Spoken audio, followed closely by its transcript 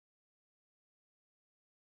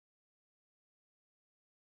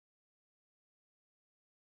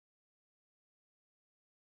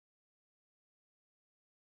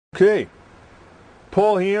Okay,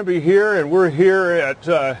 Paul Hamby here, and we're here at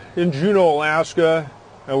in Juneau, Alaska,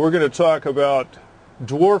 and we're going to talk about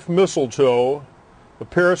dwarf mistletoe, a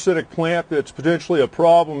parasitic plant that's potentially a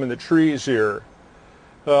problem in the trees here.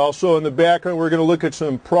 Also in the background, we're going to look at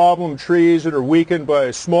some problem trees that are weakened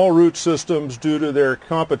by small root systems due to their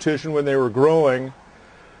competition when they were growing,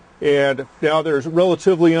 and now they're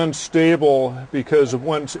relatively unstable because of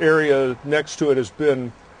one area next to it has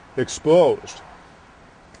been exposed.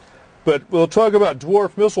 But we'll talk about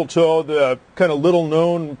dwarf mistletoe, the kind of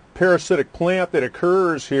little-known parasitic plant that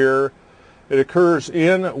occurs here. It occurs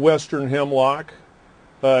in western hemlock.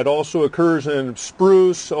 It also occurs in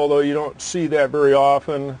spruce, although you don't see that very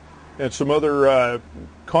often, and some other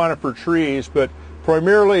conifer trees. But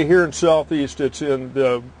primarily here in southeast, it's in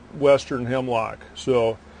the western hemlock.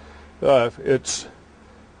 So it's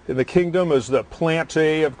in the kingdom as the plant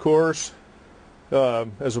A, of course,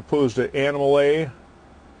 as opposed to animal A.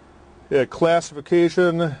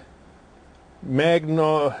 Classification,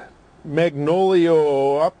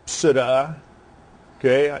 Magnoliopsida.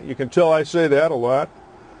 Okay, you can tell I say that a lot.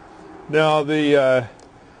 Now the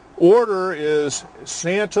order is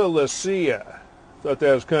Santa Lucia. Thought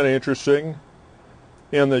that was kind of interesting.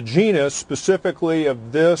 And the genus specifically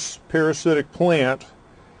of this parasitic plant,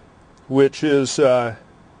 which is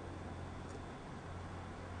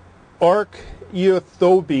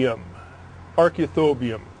Archaeothobium.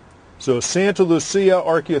 So Santa Lucia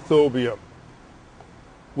archaeothobium,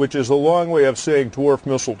 which is a long way of saying dwarf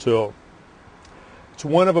mistletoe. It's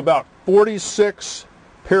one of about 46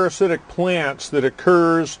 parasitic plants that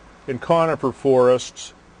occurs in conifer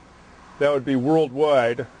forests. That would be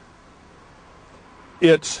worldwide.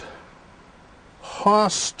 It's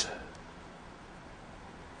Hostorium.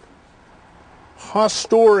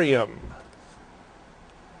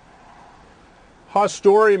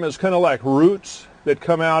 Hostorium is kind of like roots that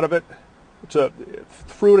come out of it. It's a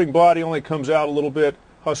fruiting body, only comes out a little bit.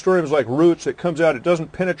 Hostorium is like roots. It comes out. It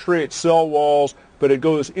doesn't penetrate cell walls, but it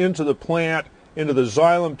goes into the plant, into the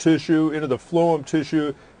xylem tissue, into the phloem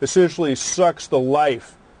tissue, essentially sucks the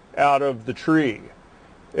life out of the tree.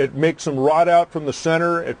 It makes them rot out from the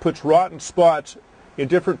center. It puts rotten spots in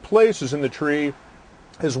different places in the tree,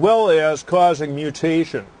 as well as causing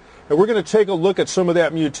mutation. And we're going to take a look at some of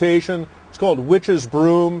that mutation. It's called witch's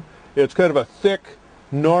broom. It's kind of a thick,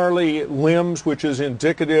 gnarly limbs, which is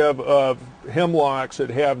indicative of hemlocks that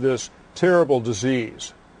have this terrible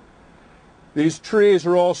disease. These trees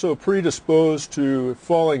are also predisposed to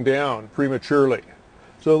falling down prematurely.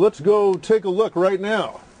 So let's go take a look right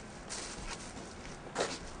now.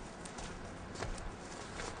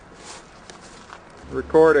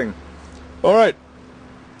 Recording. All right.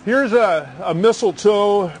 Here's a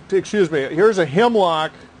mistletoe, here's a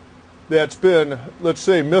hemlock that's been, let's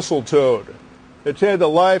say, mistletoed. It's had the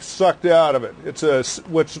life sucked out of it. It's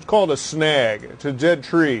what's called a snag. It's a dead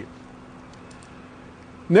tree.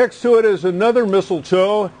 Next to it is another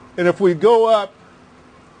mistletoe, and if we go up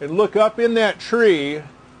and look up in that tree,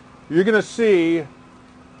 you're going to see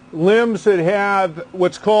limbs that have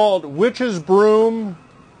what's called witch's broom.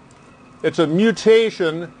 It's a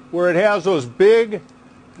mutation where it has those big,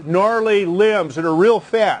 gnarly limbs that are real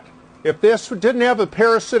fat. If this didn't have a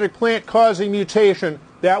parasitic plant causing mutation,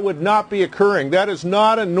 that would not be occurring. That is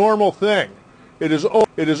not a normal thing. It is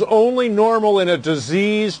only normal in a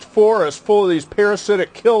diseased forest full of these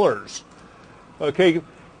parasitic killers. Okay,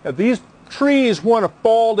 now, these trees want to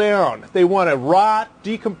fall down. They want to rot,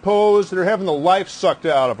 decompose. They're having the life sucked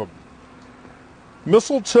out of them.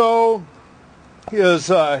 Mistletoe is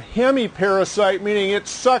a hemiparasite, meaning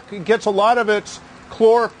it gets a lot of its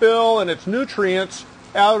chlorophyll and its nutrients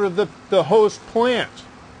out of the host plant.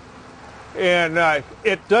 And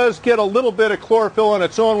it does get a little bit of chlorophyll on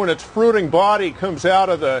its own when its fruiting body comes out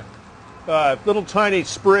of the little tiny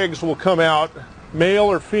sprigs will come out,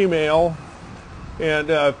 male or female.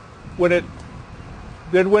 And when it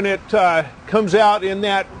comes out in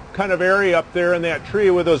that kind of area up there in that tree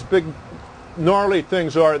where those big gnarly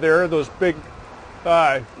things are there, those big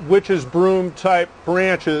witch's broom type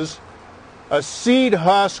branches, a seed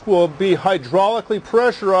husk will be hydraulically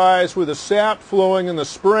pressurized with the sap flowing in the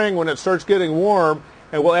spring when it starts getting warm,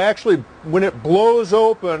 and will actually, when it blows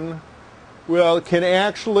open, it can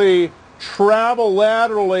actually travel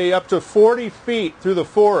laterally up to 40 feet through the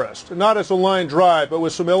forest. Not as a line drive, but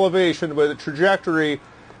with some elevation, with a trajectory.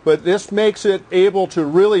 But this makes it able to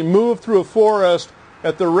really move through a forest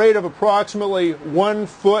at the rate of approximately 1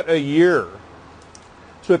 foot a year.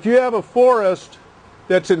 So if you have a forest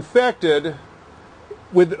that's infected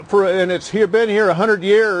and it's been here 100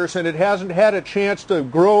 years and it hasn't had a chance to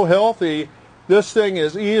grow healthy, this thing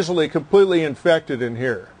is easily completely infected in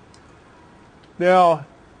here. Now,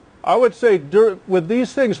 I would say with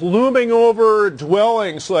these things looming over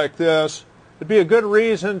dwellings like this, it'd be a good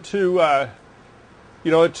reason to,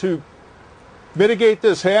 to mitigate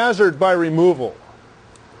this hazard by removal.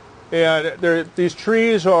 And these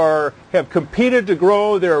trees have competed to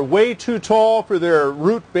grow. They're way too tall for their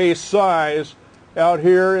root-based size out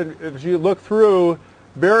here. And as you look through,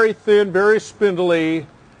 very thin, very spindly.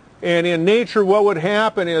 And in nature, what would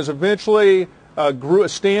happen is eventually a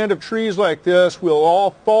stand of trees like this will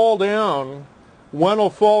all fall down. One will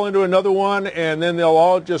fall into another one, and then they'll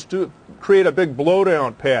all just create a big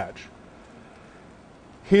blowdown patch.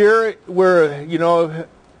 Here, where,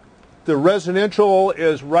 the residential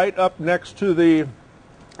is right up next to the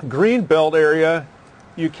green belt area,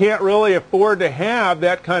 you can't really afford to have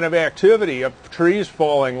that kind of activity of trees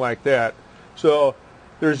falling like that. So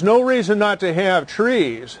there's no reason not to have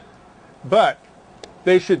trees, but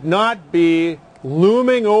they should not be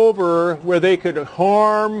looming over where they could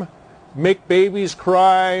harm, make babies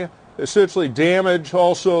cry, essentially damage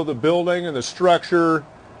also the building and the structure.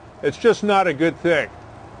 It's just not a good thing.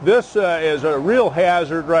 This is a real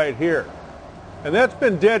hazard right here. And that's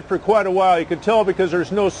been dead for quite a while. You can tell because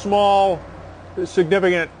there's no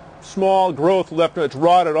significant small growth left. It's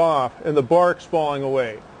rotted off and the bark's falling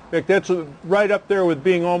away. In fact, that's right up there with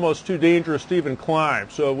being almost too dangerous to even climb.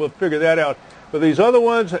 So we'll figure that out. But these other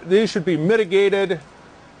ones, these should be mitigated.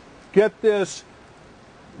 Get this,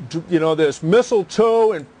 this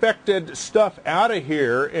mistletoe infected stuff out of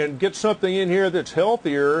here and get something in here that's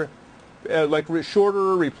healthier. Like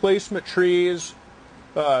shorter replacement trees,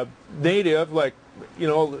 native, like,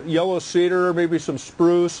 yellow cedar, maybe some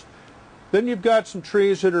spruce. Then you've got some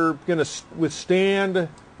trees that are going to withstand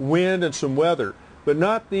wind and some weather, but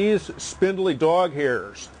not these spindly dog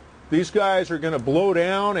hairs. These guys are going to blow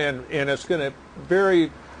down, and it's going to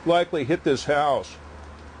very likely hit this house,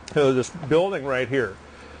 this building right here.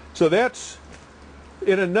 So that's,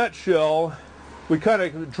 in a nutshell, we kind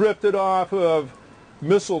of drifted off of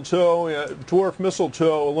mistletoe, dwarf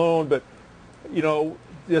mistletoe alone, but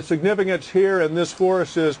the significance here in this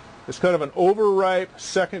forest is it's kind of an overripe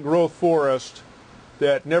second growth forest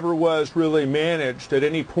that never was really managed at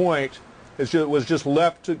any point. It was just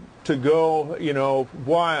left to go,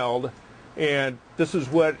 wild, and this is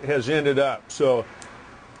what has ended up. So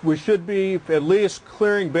we should be at least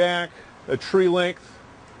clearing back a tree length,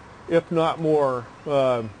 if not more.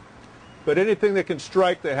 But anything that can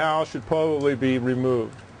strike the house should probably be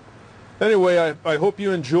removed. Anyway, I hope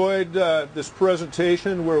you enjoyed this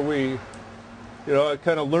presentation where we,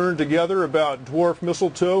 kind of learned together about dwarf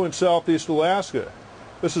mistletoe in southeast Alaska.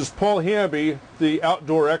 This is Paul Hamby, the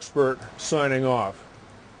outdoor expert, signing off.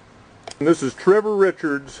 And this is Trevor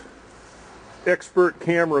Richards, expert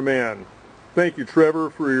cameraman. Thank you,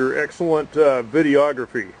 Trevor, for your excellent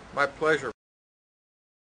videography. My pleasure.